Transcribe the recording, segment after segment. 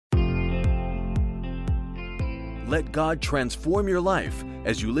let God transform your life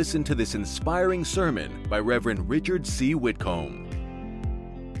as you listen to this inspiring sermon by Reverend Richard C. Whitcomb.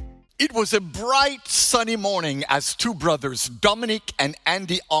 It was a bright, sunny morning as two brothers, Dominic and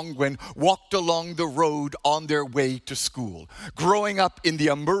Andy Ongwen, walked along the road on their way to school. Growing up in the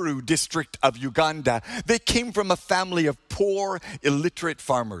Amuru district of Uganda, they came from a family of poor, illiterate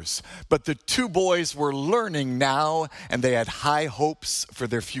farmers. But the two boys were learning now, and they had high hopes for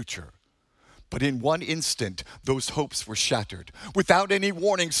their future. But in one instant, those hopes were shattered. Without any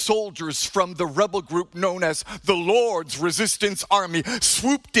warning, soldiers from the rebel group known as the Lord's Resistance Army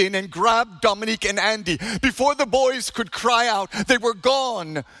swooped in and grabbed Dominic and Andy. Before the boys could cry out, they were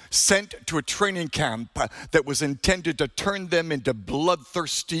gone, sent to a training camp that was intended to turn them into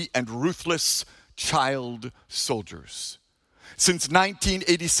bloodthirsty and ruthless child soldiers. Since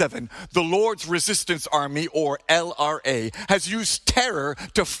 1987, the Lord's Resistance Army, or LRA, has used terror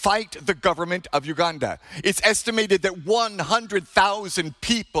to fight the government of Uganda. It's estimated that 100,000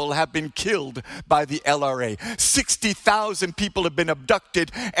 people have been killed by the LRA. 60,000 people have been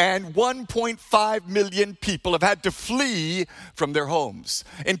abducted, and 1.5 million people have had to flee from their homes.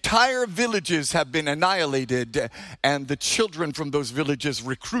 Entire villages have been annihilated, and the children from those villages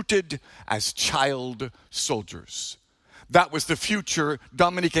recruited as child soldiers. That was the future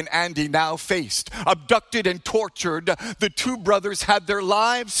Dominic and Andy now faced. Abducted and tortured, the two brothers had their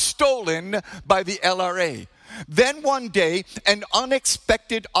lives stolen by the LRA. Then one day, an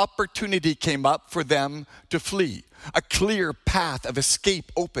unexpected opportunity came up for them to flee. A clear path of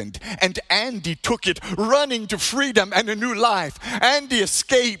escape opened, and Andy took it, running to freedom and a new life. Andy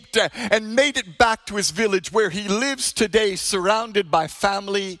escaped and made it back to his village where he lives today, surrounded by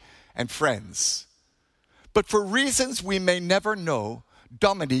family and friends. But for reasons we may never know,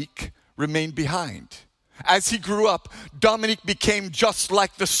 Dominic remained behind. As he grew up, Dominic became just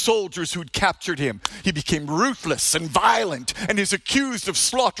like the soldiers who'd captured him. He became ruthless and violent and is accused of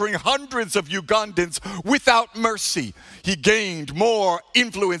slaughtering hundreds of Ugandans without mercy. He gained more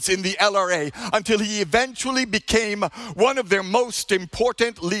influence in the LRA until he eventually became one of their most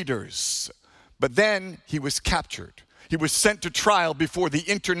important leaders. But then he was captured. He was sent to trial before the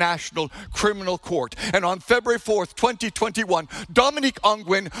International Criminal Court. And on February 4th, 2021, Dominic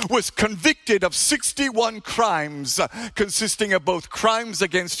Ongwen was convicted of 61 crimes, consisting of both crimes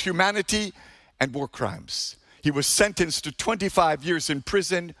against humanity and war crimes. He was sentenced to 25 years in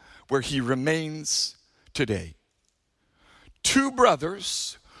prison, where he remains today. Two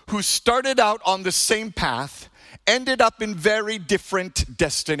brothers who started out on the same path ended up in very different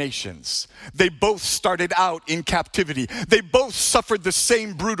destinations. They both started out in captivity. They both suffered the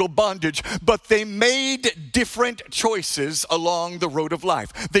same brutal bondage, but they made different choices along the road of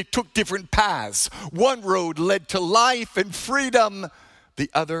life. They took different paths. One road led to life and freedom, the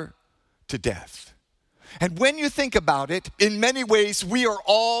other to death. And when you think about it, in many ways, we are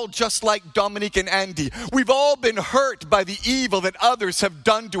all just like Dominic and Andy. We've all been hurt by the evil that others have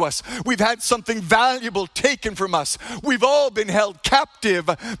done to us. We've had something valuable taken from us. We've all been held captive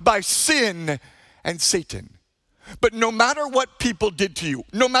by sin and Satan. But no matter what people did to you,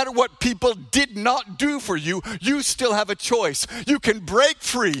 no matter what people did not do for you, you still have a choice. You can break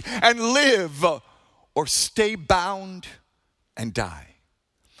free and live, or stay bound and die.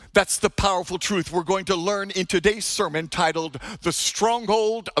 That's the powerful truth we're going to learn in today's sermon titled, The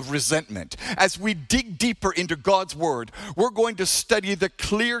Stronghold of Resentment. As we dig deeper into God's Word, we're going to study the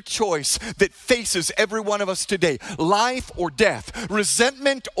clear choice that faces every one of us today. Life or death,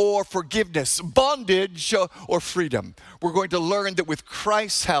 resentment or forgiveness, bondage or freedom. We're going to learn that with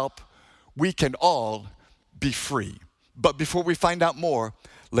Christ's help, we can all be free. But before we find out more,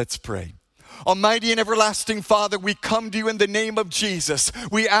 let's pray. Almighty and everlasting Father, we come to you in the name of Jesus.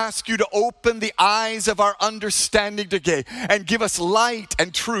 We ask you to open the eyes of our understanding today and give us light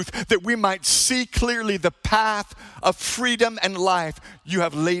and truth that we might see clearly the path of freedom and life you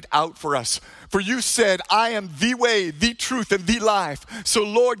have laid out for us. For you said, I am the way, the truth, and the life. So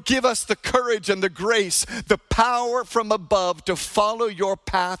Lord, give us the courage and the grace, the power from above to follow your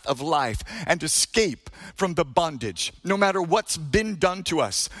path of life and escape from the bondage. No matter what's been done to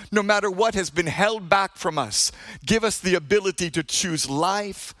us, no matter what has been held back from us, give us the ability to choose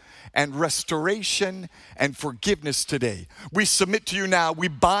life and restoration and forgiveness today. We submit to you now. We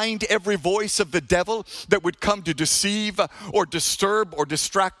bind every voice of the devil that would come to deceive or disturb or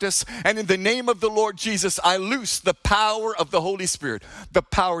distract us. And in the name of the Lord Jesus, I loose the power of the Holy Spirit, the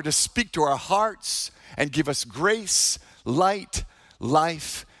power to speak to our hearts and give us grace, light,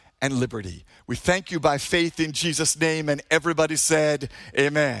 life, and liberty. We thank you by faith in Jesus' name, and everybody said,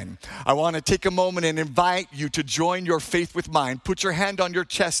 amen. I want to take a moment and invite you to join your faith with mine. Put your hand on your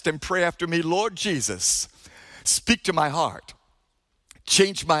chest and pray after me. Lord Jesus, Speak to my heart.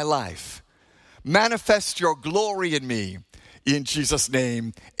 Change my life. Manifest your glory in me. In Jesus'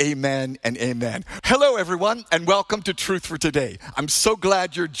 name, amen and amen. Hello, everyone, and welcome to Truth for Today. I'm so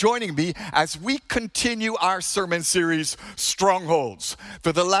glad you're joining me as we continue our sermon series, Strongholds.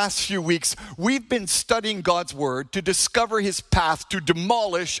 For the last few weeks, we've been studying God's Word to discover His path to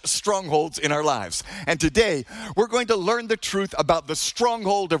demolish strongholds in our lives. And today, we're going to learn the truth about the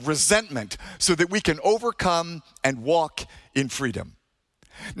stronghold of resentment so that we can overcome and walk in freedom.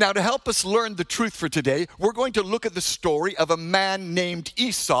 Now, to help us learn the truth for today, we're going to look at the story of a man named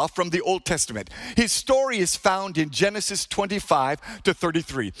Esau from the Old Testament. His story is found in Genesis 25 to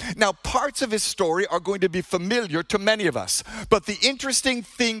 33. Now, parts of his story are going to be familiar to many of us. But the interesting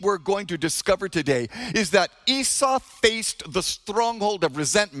thing we're going to discover today is that Esau faced the stronghold of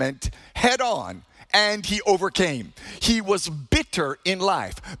resentment head on. And he overcame. He was bitter in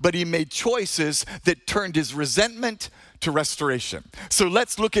life, but he made choices that turned his resentment to restoration. So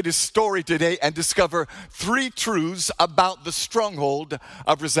let's look at his story today and discover 3 truths about the stronghold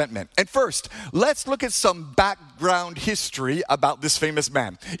of resentment. And first, let's look at some background history about this famous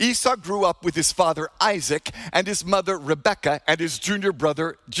man. Esau grew up with his father Isaac and his mother Rebekah and his junior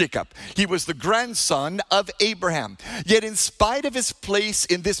brother Jacob. He was the grandson of Abraham. Yet in spite of his place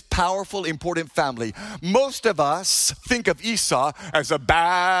in this powerful, important family, most of us think of Esau as a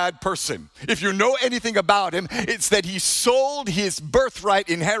bad person. If you know anything about him, it's that he sold his birthright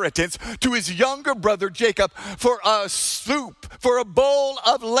inheritance to his younger brother Jacob for a soup, for a bowl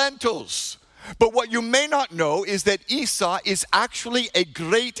of lentils. But what you may not know is that Esau is actually a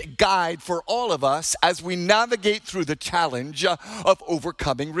great guide for all of us as we navigate through the challenge of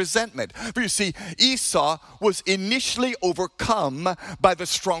overcoming resentment. For you see, Esau was initially overcome by the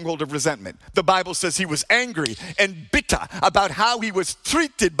stronghold of resentment. The Bible says he was angry and bitter about how he was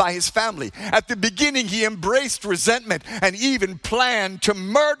treated by his family. At the beginning, he embraced resentment and even planned to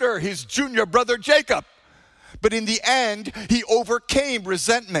murder his junior brother Jacob. But in the end, he overcame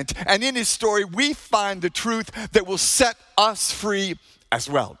resentment. And in his story, we find the truth that will set us free as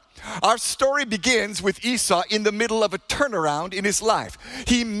well. Our story begins with Esau in the middle of a turnaround in his life.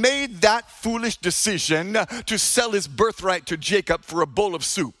 He made that foolish decision to sell his birthright to Jacob for a bowl of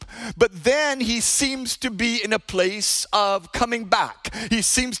soup. But then he seems to be in a place of coming back. He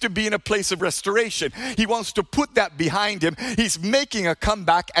seems to be in a place of restoration. He wants to put that behind him. He's making a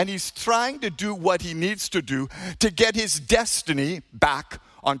comeback and he's trying to do what he needs to do to get his destiny back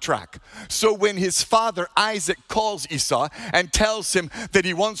on track. So when his father Isaac calls Esau and tells him that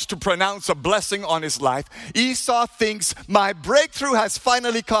he wants to pronounce a blessing on his life, Esau thinks, my breakthrough has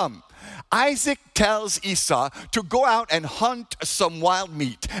finally come. Isaac tells Esau to go out and hunt some wild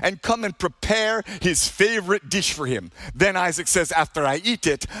meat and come and prepare his favorite dish for him. Then Isaac says, after I eat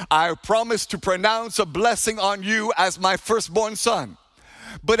it, I promise to pronounce a blessing on you as my firstborn son.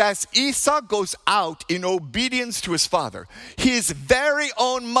 But as Esau goes out in obedience to his father, his very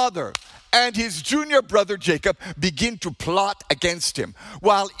own mother and his junior brother Jacob begin to plot against him.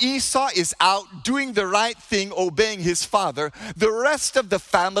 While Esau is out doing the right thing, obeying his father, the rest of the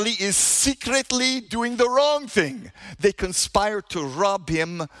family is secretly doing the wrong thing. They conspire to rob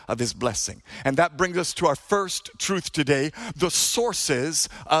him of his blessing. And that brings us to our first truth today, the sources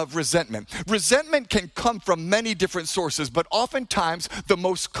of resentment. Resentment can come from many different sources, but oftentimes the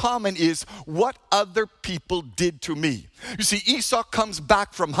most common is what other people did to me. You see, Esau comes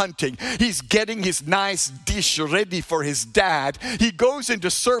back from hunting. He's getting his nice dish ready for his dad. He goes in to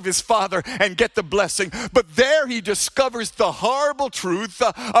serve his father and get the blessing. But there he discovers the horrible truth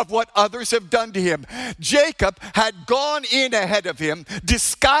of what others have done to him. Jacob had gone in ahead of him,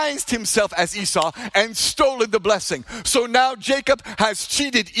 disguised himself as Esau, and stolen the blessing. So now Jacob has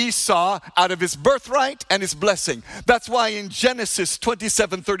cheated Esau out of his birthright and his blessing. That's why in Genesis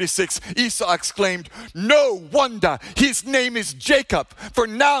 27:36, Esau exclaimed, no wonder his name is Jacob, for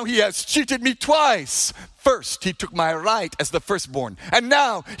now he has cheated me twice. First, he took my right as the firstborn, and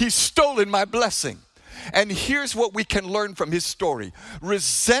now he's stolen my blessing. And here's what we can learn from his story.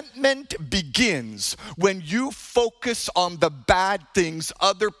 Resentment begins when you focus on the bad things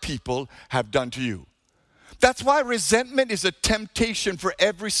other people have done to you. That's why resentment is a temptation for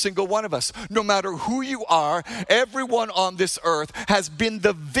every single one of us. No matter who you are, everyone on this earth has been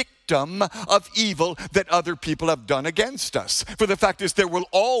the victim victim of evil that other people have done against us. For the fact is, there will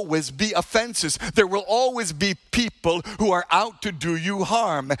always be offenses. There will always be people who are out to do you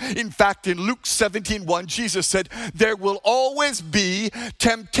harm. In fact, in Luke 17:1, Jesus said, there will always be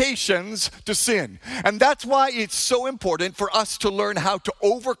temptations to sin. And that's why it's so important for us to learn how to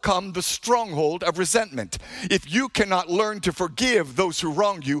overcome the stronghold of resentment. If you cannot learn to forgive those who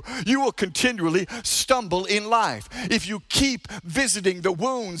wrong you, you will continually stumble in life. If you keep visiting the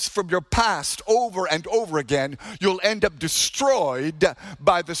wounds from your past over and over again, you'll end up destroyed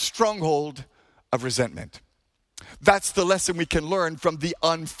by the stronghold of resentment. That's the lesson we can learn from the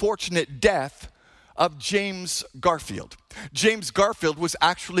unfortunate death of James Garfield. James Garfield was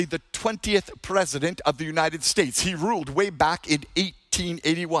actually the 20th president of the United States. He ruled way back in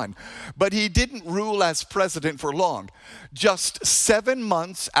 1881. But he didn't rule as president for long. Just 7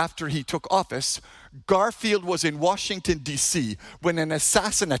 months after he took office, Garfield was in Washington, D.C. when an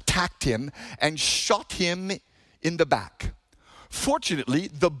assassin attacked him and shot him in the back. Fortunately,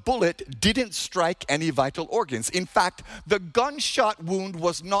 the bullet didn't strike any vital organs. In fact, the gunshot wound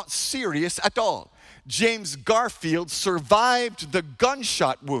was not serious at all. James Garfield survived the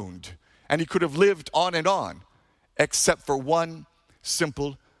gunshot wound, and he could have lived on and on, except for one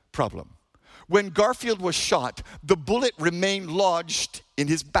simple problem. When Garfield was shot, the bullet remained lodged in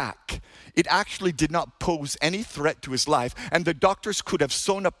his back. It actually did not pose any threat to his life, and the doctors could have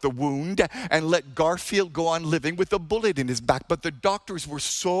sewn up the wound and let Garfield go on living with a bullet in his back. But the doctors were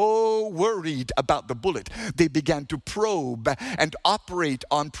so worried about the bullet, they began to probe and operate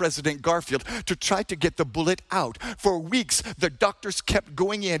on President Garfield to try to get the bullet out. For weeks, the doctors kept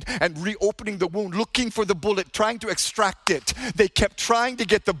going in and reopening the wound, looking for the bullet, trying to extract it. They kept trying to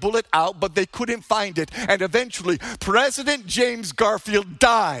get the bullet out, but they couldn't find it. And eventually, President James Garfield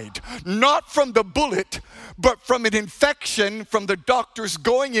died. Not from the bullet, but from an infection from the doctors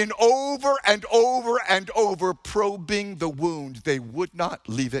going in over and over and over, probing the wound. They would not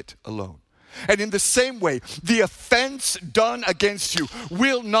leave it alone. And in the same way, the offense done against you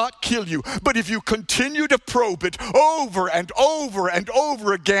will not kill you. But if you continue to probe it over and over and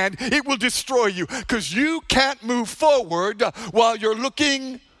over again, it will destroy you, because you can't move forward while you're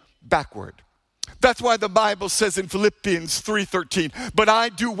looking backward. That's why the Bible says in Philippians 3:13, but I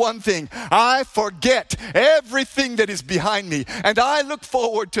do one thing, I forget everything that is behind me, and I look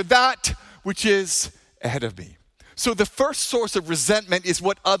forward to that which is ahead of me. So the first source of resentment is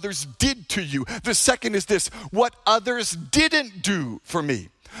what others did to you. The second is this, what others didn't do for me.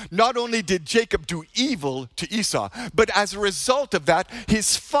 Not only did Jacob do evil to Esau, but as a result of that,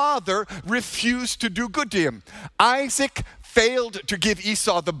 his father refused to do good to him. Isaac failed to give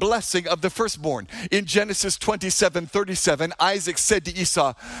Esau the blessing of the firstborn. In Genesis 27:37, Isaac said to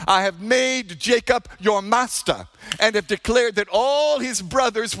Esau, I have made Jacob your master and have declared that all his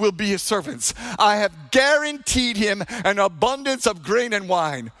brothers will be his servants. I have guaranteed him an abundance of grain and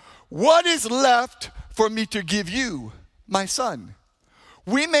wine. What is left for me to give you, my son?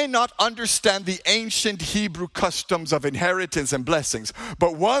 We may not understand the ancient Hebrew customs of inheritance and blessings,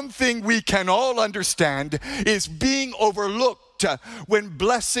 but one thing we can all understand is being overlooked when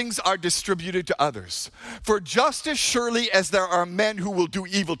blessings are distributed to others. For just as surely as there are men who will do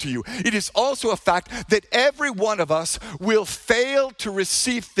evil to you, it is also a fact that every one of us will fail to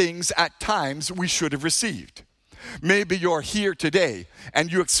receive things at times we should have received. Maybe you're here today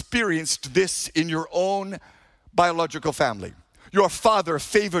and you experienced this in your own biological family. Your father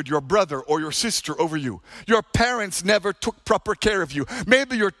favored your brother or your sister over you. Your parents never took proper care of you.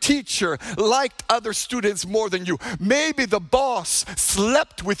 Maybe your teacher liked other students more than you. Maybe the boss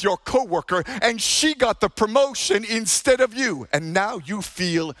slept with your coworker and she got the promotion instead of you. And now you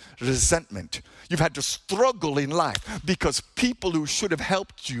feel resentment. You've had to struggle in life because people who should have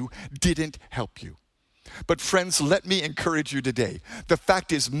helped you didn't help you. But friends, let me encourage you today. The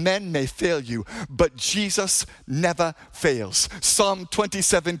fact is, men may fail you, but Jesus never fails. Psalm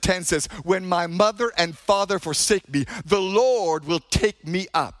 27:10 says, when my mother and father forsake me, the Lord will take me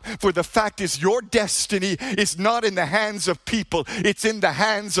up. For the fact is, your destiny is not in the hands of people, it's in the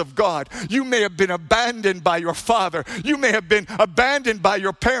hands of God. You may have been abandoned by your father. You may have been abandoned by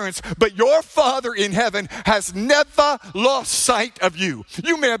your parents, but your Father in heaven has never lost sight of you.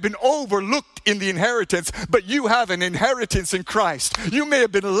 You may have been overlooked in the inheritance, but you have an inheritance in Christ. You may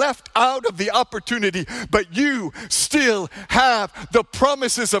have been left out of the opportunity, but you still have the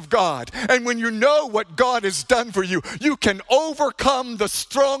promises of God. And when you know what God has done for you, you can overcome the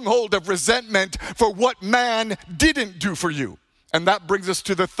stronghold of resentment for what man didn't do for you. And that brings us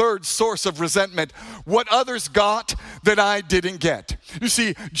to the third source of resentment. What others got that I didn't get. You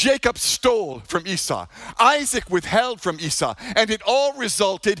see, Jacob stole from Esau. Isaac withheld from Esau. And it all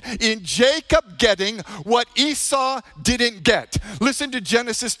resulted in Jacob getting what Esau didn't get. Listen to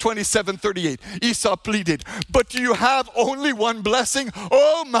Genesis 27:38. Esau pleaded, "But do you have only one blessing?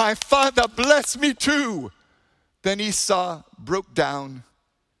 Oh, my father, bless me too." Then Esau broke down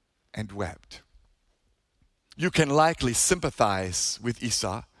and wept. You can likely sympathize with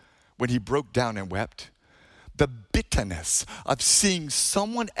Esau when he broke down and wept. The bitterness of seeing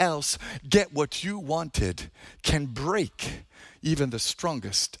someone else get what you wanted can break even the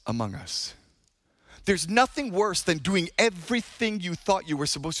strongest among us. There's nothing worse than doing everything you thought you were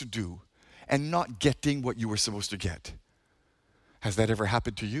supposed to do and not getting what you were supposed to get. Has that ever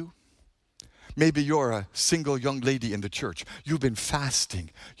happened to you? Maybe you're a single young lady in the church. You've been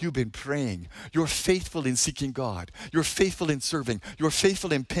fasting. You've been praying. You're faithful in seeking God. You're faithful in serving. You're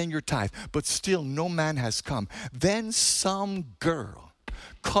faithful in paying your tithe. But still no man has come. Then some girl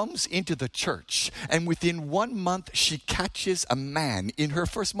comes into the church, and within 1 month she catches a man in her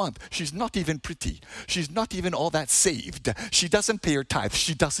first month. She's not even pretty. She's not even all that saved. She doesn't pay her tithe.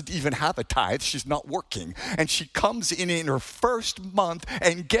 She doesn't even have a tithe. She's not working. And she comes in her first month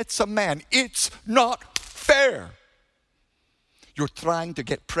and gets a man. It's not fair. You're trying to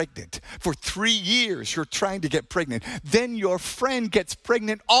get pregnant. For 3 years, you're trying to get pregnant. Then your friend gets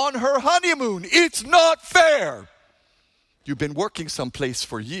pregnant on her honeymoon. It's not fair. You've been working someplace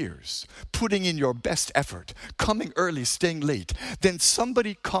for years, putting in your best effort, coming early, staying late. Then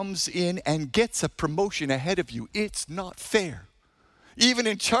somebody comes in and gets a promotion ahead of you. It's not fair. Even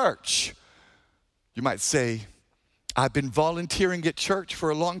in church, you might say, "I've been volunteering at church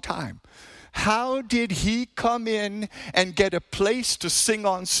for a long time. How did he come in and get a place to sing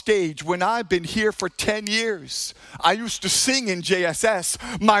on stage when I've been here for 10 years? I used to sing in JSS.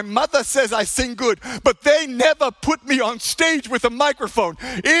 My mother says I sing good, but they never put me on stage with a microphone.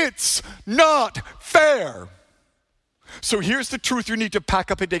 It's not fair." So here's the truth you need to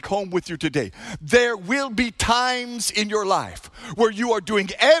pack up and take home with you today. There will be times in your life where you are doing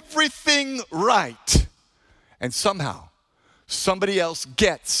everything right, and somehow somebody else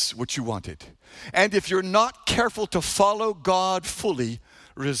gets what you wanted. And if you're not careful to follow God fully,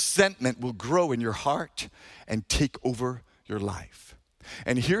 resentment will grow in your heart and take over your life.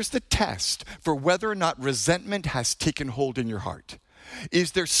 And here's the test for whether or not resentment has taken hold in your heart.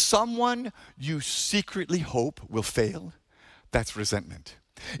 Is there someone you secretly hope will fail? That's resentment.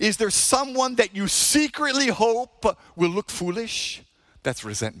 Is there someone that you secretly hope will look foolish? That's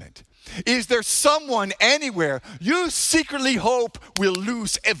resentment. Is there someone anywhere you secretly hope will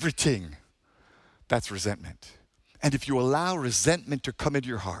lose everything? That's resentment. And if you allow resentment to come into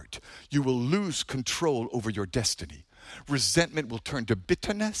your heart, you will lose control over your destiny. Resentment will turn to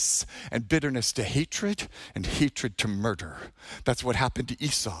bitterness, and bitterness to hatred, and hatred to murder. That's what happened to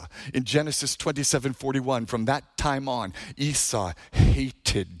Esau. In Genesis 27:41, from that time on, Esau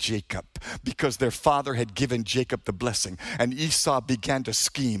hated Jacob because their father had given Jacob the blessing. And Esau began to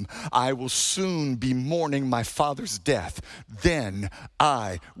scheme, "I will soon be mourning my father's death. Then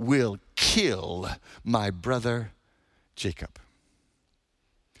I will kill my brother Jacob."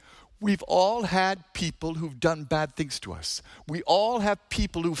 We've all had people who've done bad things to us. We all have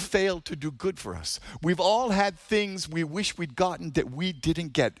people who failed to do good for us. We've all had things we wish we'd gotten that we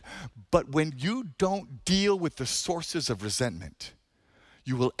didn't get. But when you don't deal with the sources of resentment,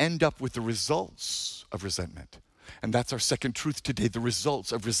 you will end up with the results of resentment. And that's our second truth today, the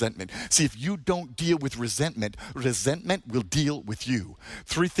results of resentment. See, if you don't deal with resentment, resentment will deal with you.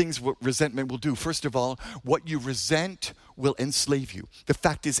 3 things what resentment will do. First of all, what you resent will enslave you. The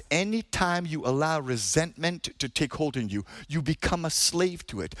fact is, anytime you allow resentment to take hold in you, you become a slave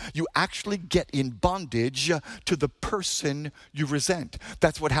to it. You actually get in bondage to the person you resent.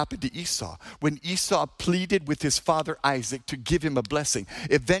 That's what happened to Esau. When Esau pleaded with his father Isaac to give him a blessing,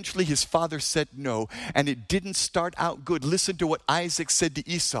 eventually his father said no, and it didn't start out good. Listen to what Isaac said to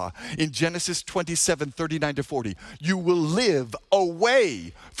Esau in Genesis 27:39-40. "You will live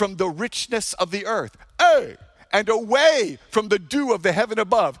away from the richness of the earth. And away from the dew of the heaven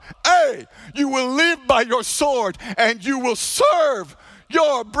above. You will live by your sword, and you will serve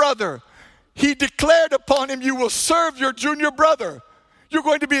your brother." He declared upon him, "You will serve your junior brother." You're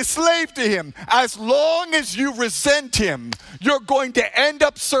going to be a slave to him. As long as you resent him, you're going to end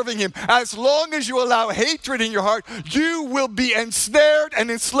up serving him. As long as you allow hatred in your heart, you will be ensnared and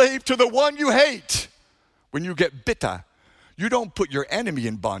enslaved to the one you hate. When you get bitter, you don't put your enemy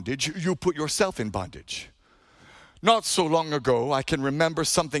in bondage, you put yourself in bondage. Not so long ago, I can remember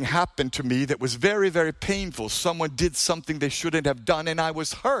something happened to me that was very, very painful. Someone did something they shouldn't have done, and I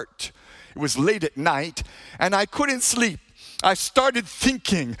was hurt. It was late at night, and I couldn't sleep. I started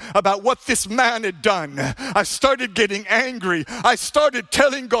thinking about what this man had done. I started getting angry. I started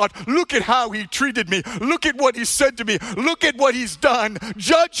telling God, look at how he treated me. Look at what he said to me. Look at what he's done.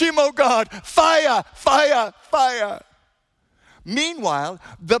 Judge him, oh God. Fire, fire, fire. Meanwhile,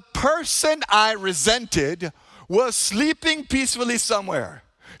 the person I resented was sleeping peacefully somewhere.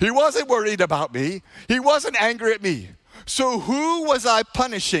 He wasn't worried about me. He wasn't angry at me. So who was I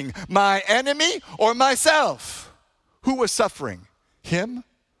punishing? My enemy or myself? Who was suffering? Him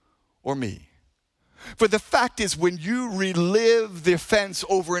or me? For the fact is, when you relive the offense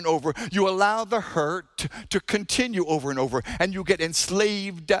over and over, you allow the hurt to continue over and over, and you get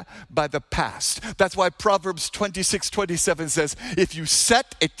enslaved by the past. That's why Proverbs 26:27 says, if you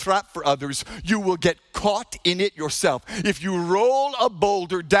set a trap for others, you will get caught in it yourself. If you roll a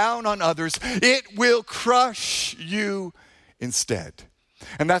boulder down on others, it will crush you instead.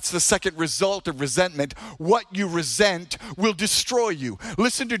 And that's the second result of resentment. What you resent will destroy you.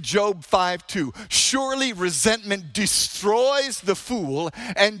 Listen to Job 5:2. Surely resentment destroys the fool,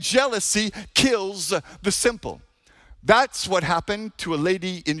 and jealousy kills the simple. That's what happened to a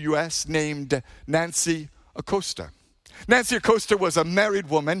lady in the U.S. named Nancy Acosta. Nancy Acosta was a married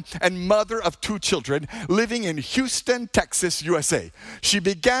woman and mother of 2 children living in Houston, Texas, USA. She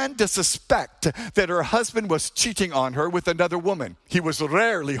began to suspect that her husband was cheating on her with another woman. He was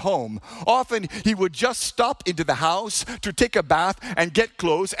rarely home. Often he would just stop into the house to take a bath and get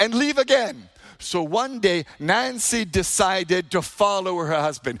clothes and leave again. So one day, Nancy decided to follow her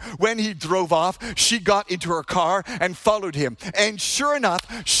husband. When he drove off, she got into her car and followed him. And sure enough,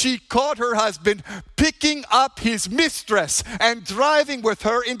 she caught her husband picking up his mistress and driving with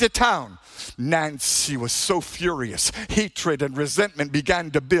her into town. Nancy was so furious. Hatred and resentment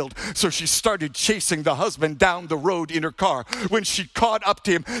began to build. So she started chasing the husband down the road in her car. When she caught up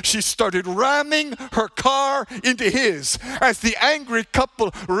to him, she started ramming her car into his. As the angry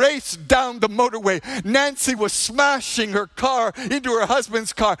couple raced down the motorway, Nancy was smashing her car into her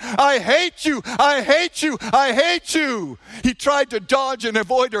husband's car. I hate you! I hate you! I hate you! He tried to dodge and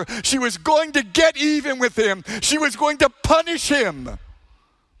avoid her. She was going to get even with him. She was going to punish him.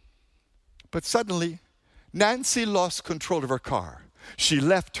 But suddenly, Nancy lost control of her car. She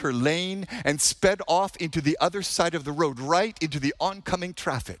left her lane and sped off into the other side of the road, right into the oncoming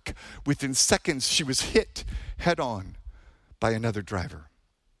traffic. Within seconds, she was hit head on by another driver.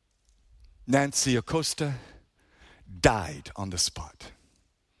 Nancy Acosta died on the spot.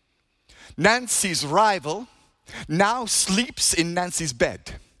 Nancy's rival now sleeps in Nancy's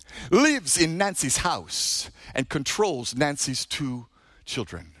bed, lives in Nancy's house, and controls Nancy's 2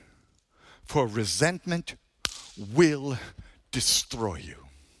 children. For resentment will destroy you.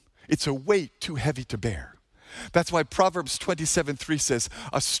 It's a weight too heavy to bear. That's why Proverbs 27:3 says,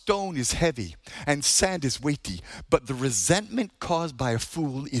 a stone is heavy and sand is weighty, but the resentment caused by a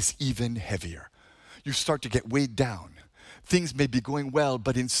fool is even heavier. You start to get weighed down. Things may be going well,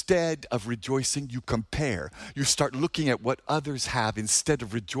 but instead of rejoicing, you compare. You start looking at what others have instead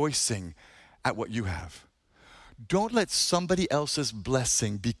of rejoicing at what you have. Don't let somebody else's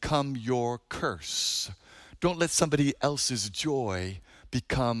blessing become your curse. Don't let somebody else's joy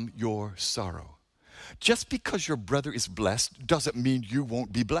become your sorrow. Just because your brother is blessed doesn't mean you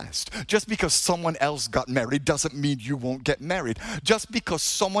won't be blessed. Just because someone else got married doesn't mean you won't get married. Just because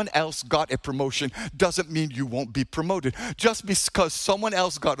someone else got a promotion doesn't mean you won't be promoted. Just because someone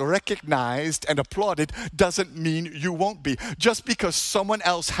else got recognized and applauded doesn't mean you won't be. Just because someone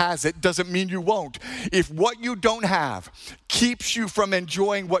else has it doesn't mean you won't. If what you don't have keeps you from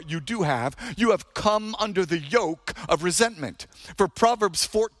enjoying what you do have, you have come under the yoke of resentment. For Proverbs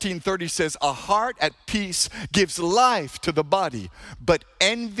 14:30 says, a heart at peace gives life to the body, but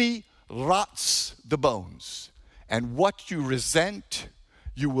envy rots the bones. And what you resent,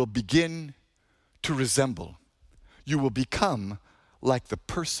 you will begin to resemble. You will become like the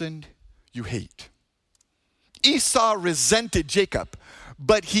person you hate. Esau resented Jacob,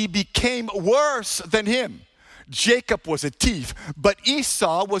 but he became worse than him. Jacob was a thief, but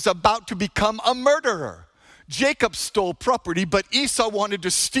Esau was about to become a murderer. Jacob stole property, but Esau wanted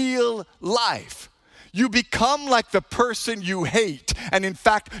to steal life. You become like the person you hate, and in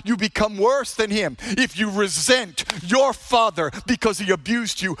fact, you become worse than him. If you resent your father because he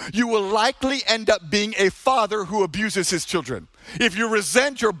abused you, you will likely end up being a father who abuses his children. If you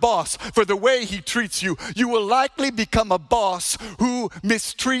resent your boss for the way he treats you, you will likely become a boss who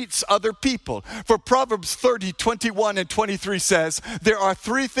mistreats other people. For Proverbs 30:21 and 23 says, there are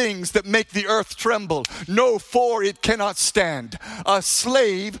three things that make the earth tremble. No, for it cannot stand. A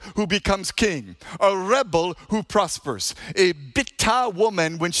slave who becomes king, a rebel who prospers, a bitter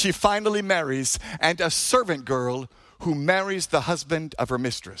woman when she finally marries, and a servant girl who marries the husband of her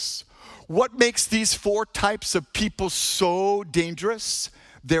mistress. What makes these four types of people so dangerous?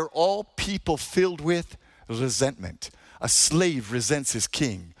 They're all people filled with resentment. A slave resents his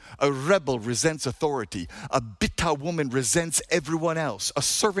king. A rebel resents authority. A bitter woman resents everyone else. A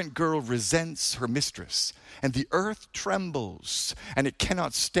servant girl resents her mistress. And the earth trembles, and it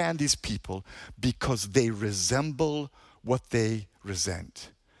cannot stand these people because they resemble what they resent.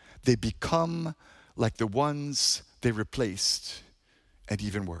 They become like the ones they replaced, and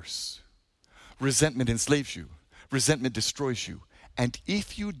even worse. Resentment enslaves you. Resentment destroys you. And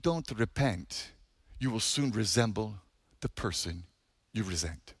if you don't repent, you will soon resemble the person you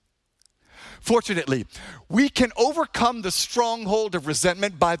resent. Fortunately, we can overcome the stronghold of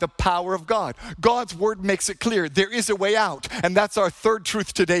resentment by the power of God. God's word makes it clear there is a way out, and that's our third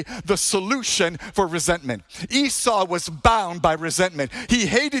truth today, the solution for resentment. Esau was bound by resentment. He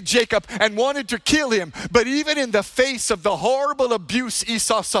hated Jacob and wanted to kill him, but even in the face of the horrible abuse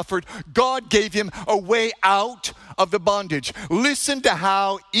Esau suffered, God gave him a way out of the bondage. Listen to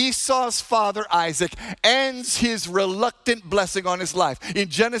how Esau's father Isaac ends his reluctant blessing on his life. In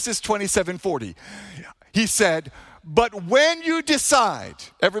Genesis 27:40, he said, but when you decide,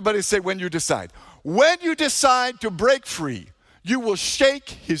 everybody say when you decide to break free, you will shake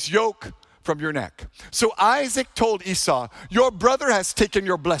his yoke from your neck. So Isaac told Esau, your brother has taken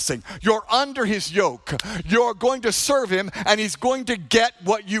your blessing. You're under his yoke. You're going to serve him, and he's going to get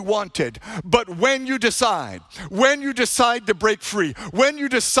what you wanted. But when you decide to break free, when you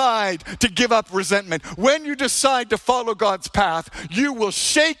decide to give up resentment, when you decide to follow God's path, you will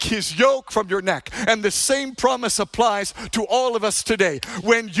shake his yoke from your neck. And the same promise applies to all of us today.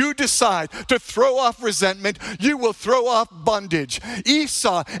 When you decide to throw off resentment, you will throw off bondage.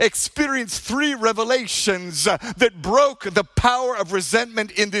 Esau experienced three revelations that broke the power of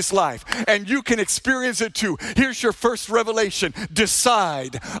resentment in this life, and you can experience it too. Here's your first revelation.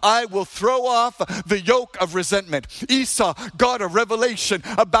 Decide. I will throw off the yoke of resentment. Esau got a revelation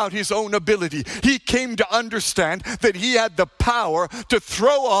about his own ability. He came to understand that he had the power to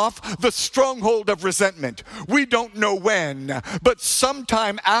throw off the stronghold of resentment. We don't know when, but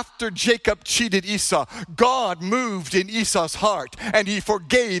sometime after Jacob cheated Esau, God moved in Esau's heart, and he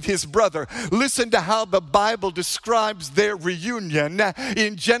forgave his brother. Listen to how the Bible describes their reunion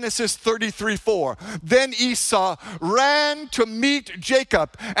in Genesis 33:4. Then Esau ran to meet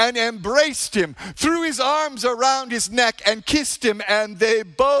Jacob and embraced him, threw his arms around his neck and kissed him, and they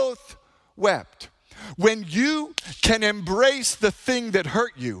both wept. When you can embrace the thing that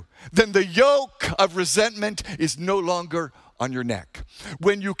hurt you, then the yoke of resentment is no longer on your neck.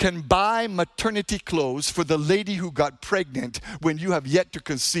 When you can buy maternity clothes for the lady who got pregnant when you have yet to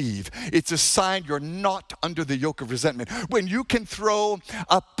conceive, it's a sign you're not under the yoke of resentment. When you can throw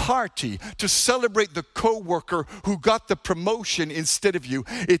a party to celebrate the coworker who got the promotion instead of you,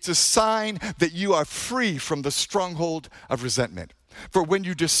 it's a sign that you are free from the stronghold of resentment. For when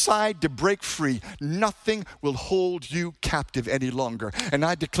you decide to break free, nothing will hold you captive any longer. And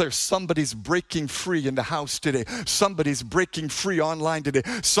I declare somebody's breaking free in the house today. Somebody's breaking free online today.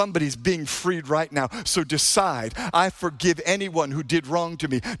 Somebody's being freed right now. So decide, I forgive anyone who did wrong to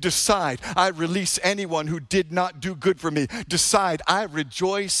me. Decide, I release anyone who did not do good for me. Decide, I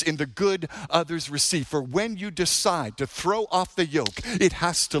rejoice in the good others receive. For when you decide to throw off the yoke, it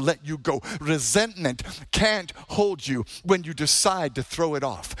has to let you go. Resentment can't hold you when you decide to throw it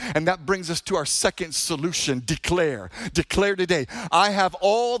off. And that brings us to our second solution. Declare. Declare today, I have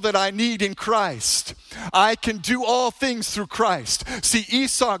all that I need in Christ. I can do all things through Christ. See,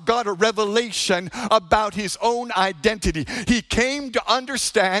 Esau got a revelation about his own identity. He came to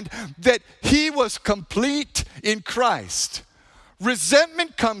understand that he was complete in Christ.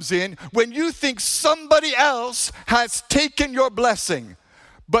 Resentment comes in when you think somebody else has taken your blessing.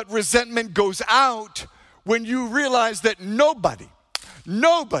 But resentment goes out when you realize that nobody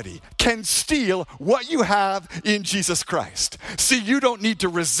nobody can steal what you have in Jesus Christ. See, you don't need to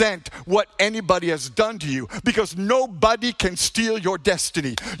resent what anybody has done to you because nobody can steal your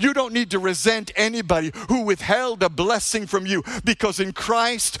destiny. You don't need to resent anybody who withheld a blessing from you because in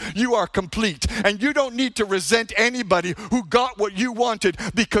Christ you are complete. And you don't need to resent anybody who got what you wanted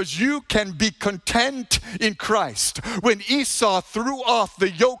because you can be content in Christ. When Esau threw off the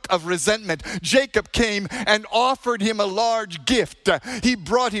yoke of resentment, Jacob came and offered him a large gift. He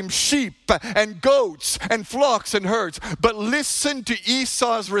brought him sheep and goats and flocks and herds. But listen to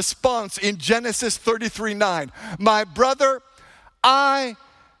Esau's response in Genesis 33:9. My brother, I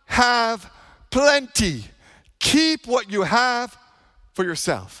have plenty. Keep what you have for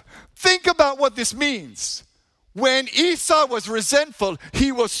yourself. Think about what this means. When Esau was resentful,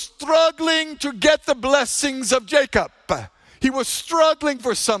 he was struggling to get the blessings of Jacob. He was struggling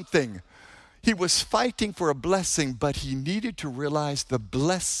for something. He was fighting for a blessing, but he needed to realize the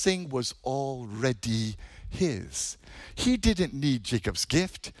blessing was already his. He didn't need Jacob's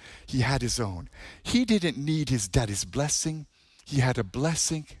gift. He had his own. He didn't need his daddy's blessing. He had a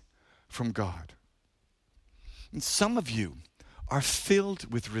blessing from God. And some of you are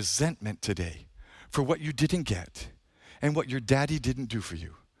filled with resentment today for what you didn't get and what your daddy didn't do for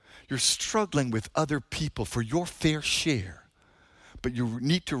you. You're struggling with other people for your fair share. But you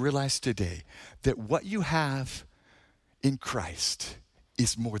need to realize today that what you have in Christ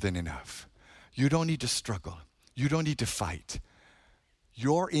is more than enough. You don't need to struggle. You don't need to fight.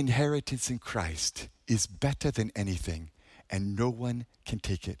 Your inheritance in Christ is better than anything, and no one can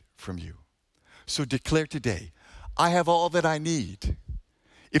take it from you. So declare today, I have all that I need.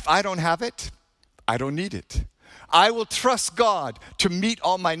 If I don't have it, I don't need it. I will trust God to meet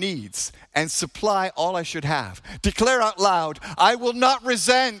all my needs and supply all I should have. Declare out loud, I will not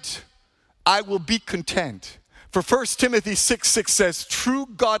resent. I will be content. For 1 Timothy 6:6 says, true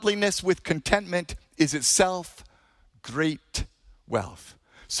godliness with contentment is itself great wealth.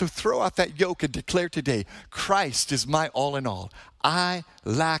 So throw out that yoke and declare today, Christ is my all in all. I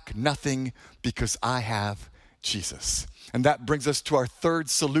lack nothing because I have Jesus. And that brings us to our third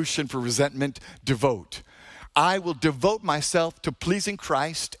solution for resentment, devote. I will devote myself to pleasing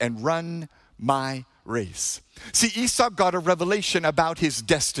Christ and run my race. See, Esau got a revelation about his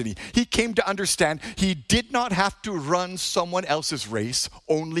destiny. He came to understand he did not have to run someone else's race,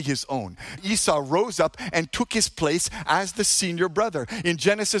 only his own. Esau rose up and took his place as the senior brother. In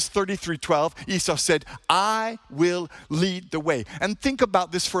Genesis 33:12, Esau said, I will lead the way. And think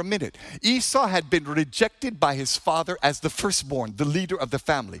about this for a minute. Esau had been rejected by his father as the firstborn, the leader of the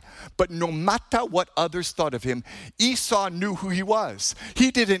family. But no matter what others thought of him, Esau knew who he was. He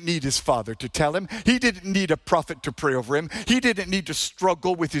didn't need his father to tell him. He didn't need a prophet to pray over him. He didn't need to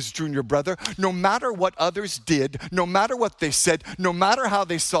struggle with his junior brother. No matter what others did, no matter what they said, no matter how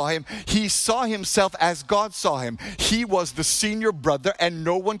they saw him, he saw himself as God saw him. He was the senior brother and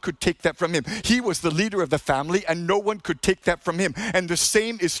no one could take that from him. He was the leader of the family and no one could take that from him. And the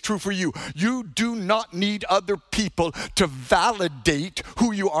same is true for you. You do not need other people to validate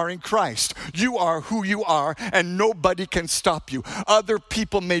who you are in Christ. You are who you are and nobody can stop you. Other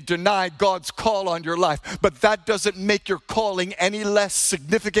people may deny God's call on your life, but that doesn't make your calling any less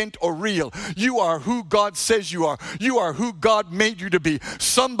significant or real. You are who God says you are. You are who God made you to be.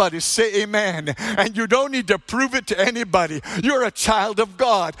 Somebody say amen. And you don't need to prove it to anybody. You're a child of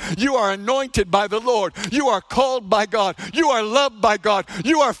God. You are anointed by the Lord. You are called by God. You are loved by God.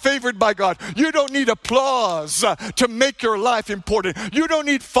 You are favored by God. You don't need applause to make your life important. You don't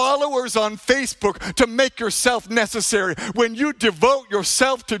need followers on Facebook to make yourself necessary. When you devote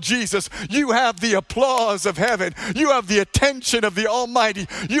yourself to Jesus, you have the applause of heaven. You have the attention of the Almighty.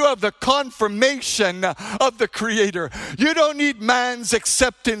 You have the confirmation of the Creator. You don't need man's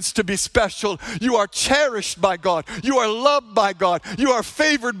acceptance to be special. You are cherished by God. You are loved by God. You are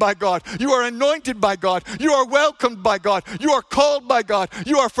favored by God. You are anointed by God. You are welcomed by God. You are called by God.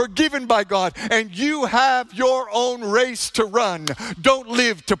 You are forgiven by God. And you have your own race to run. Don't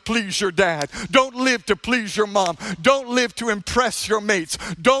live to please your dad. Don't live to please your mom. Don't live to impress your mates.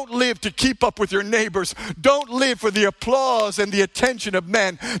 Don't live to keep up with your neighbors. Don't live for the applause and the attention of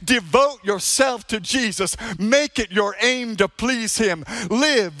men. Devote yourself to Jesus. Make it your aim to please Him.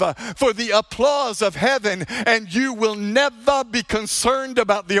 Live for the applause of heaven, and you will never be concerned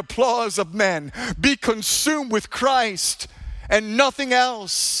about the applause of men. Be consumed with Christ, and nothing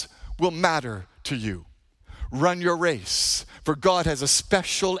else will matter to you. Run your race. For God has a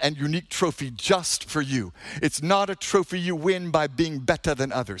special and unique trophy just for you. It's not a trophy you win by being better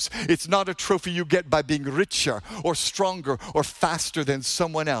than others. It's not a trophy you get by being richer or stronger or faster than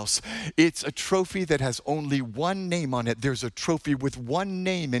someone else. It's a trophy that has only one name on it. There's a trophy with one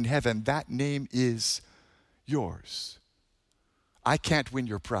name in heaven. That name is yours. I can't win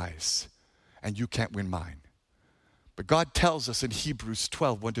your prize, and you can't win mine. But God tells us in Hebrews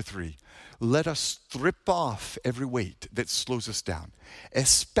 12, 1-3, let us strip off every weight that slows us down,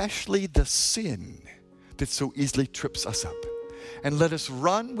 especially the sin that so easily trips us up. And let us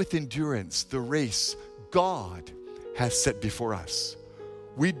run with endurance the race God has set before us.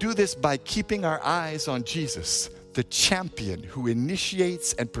 We do this by keeping our eyes on Jesus, the champion who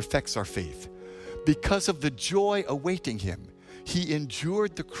initiates and perfects our faith. Because of the joy awaiting him, he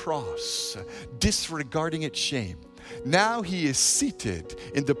endured the cross, disregarding its shame. Now he is seated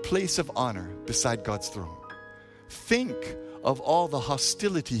in the place of honor beside God's throne. Think of all the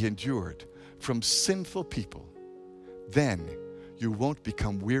hostility he endured from sinful people. Then you won't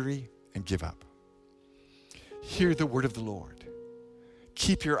become weary and give up. Hear the word of the Lord.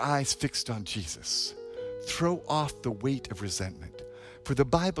 Keep your eyes fixed on Jesus. Throw off the weight of resentment. For the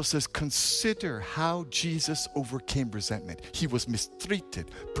Bible says, consider how Jesus overcame resentment. He was mistreated,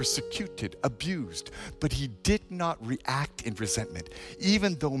 persecuted, abused, but he did not react in resentment.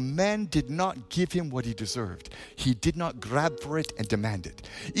 Even though men did not give him what he deserved, he did not grab for it and demand it.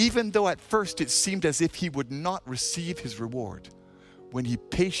 Even though at first it seemed as if he would not receive his reward, when he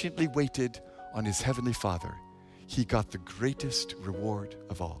patiently waited on his heavenly Father, he got the greatest reward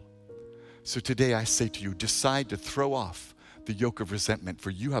of all. So today I say to you, decide to throw off the yoke of resentment,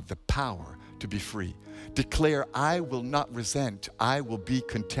 for you have the power to be free. Declare, I will not resent, I will be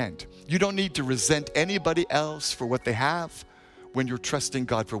content. You don't need to resent anybody else for what they have when you're trusting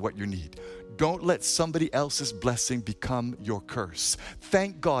God for what you need. Don't let somebody else's blessing become your curse.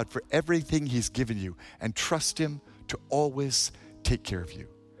 Thank God for everything he's given you and trust him to always take care of you.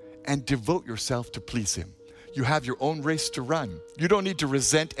 And devote yourself to please him. You have your own race to run. You don't need to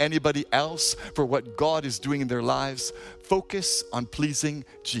resent anybody else for what God is doing in their lives. Focus on pleasing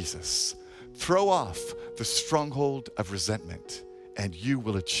Jesus. Throw off the stronghold of resentment, and you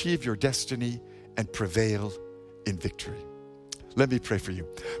will achieve your destiny and prevail in victory. Let me pray for you.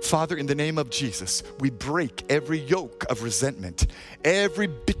 Father, in the name of Jesus, we break every yoke of resentment, every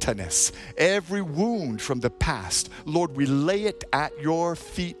bitterness, every wound from the past. Lord, we lay it at your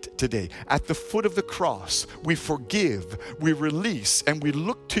feet today. At the foot of the cross, we forgive, we release, and we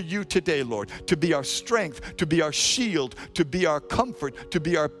look to you today, Lord, to be our strength, to be our shield, to be our comfort, to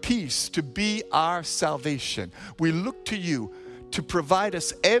be our peace, to be our salvation. We look to you to provide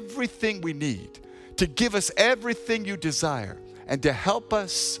us everything we need, to give us everything you desire, and to help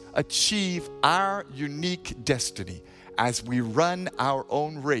us achieve our unique destiny as we run our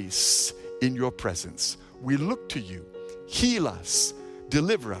own race in your presence. We look to you. Heal us,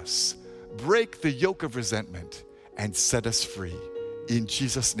 deliver us, break the yoke of resentment, and set us free. In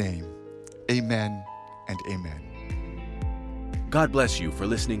Jesus' name, amen and amen. God bless you for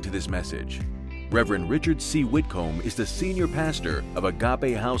listening to this message. Reverend Richard C. Whitcomb is the senior pastor of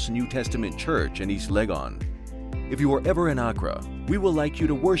Agape House New Testament Church in East Legon. If you are ever in Accra, we would like you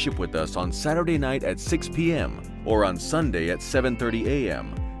to worship with us on Saturday night at 6 p.m. or on Sunday at 7:30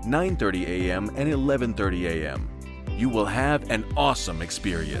 a.m., 9:30 a.m., and 11:30 a.m. You will have an awesome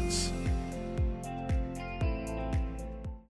experience.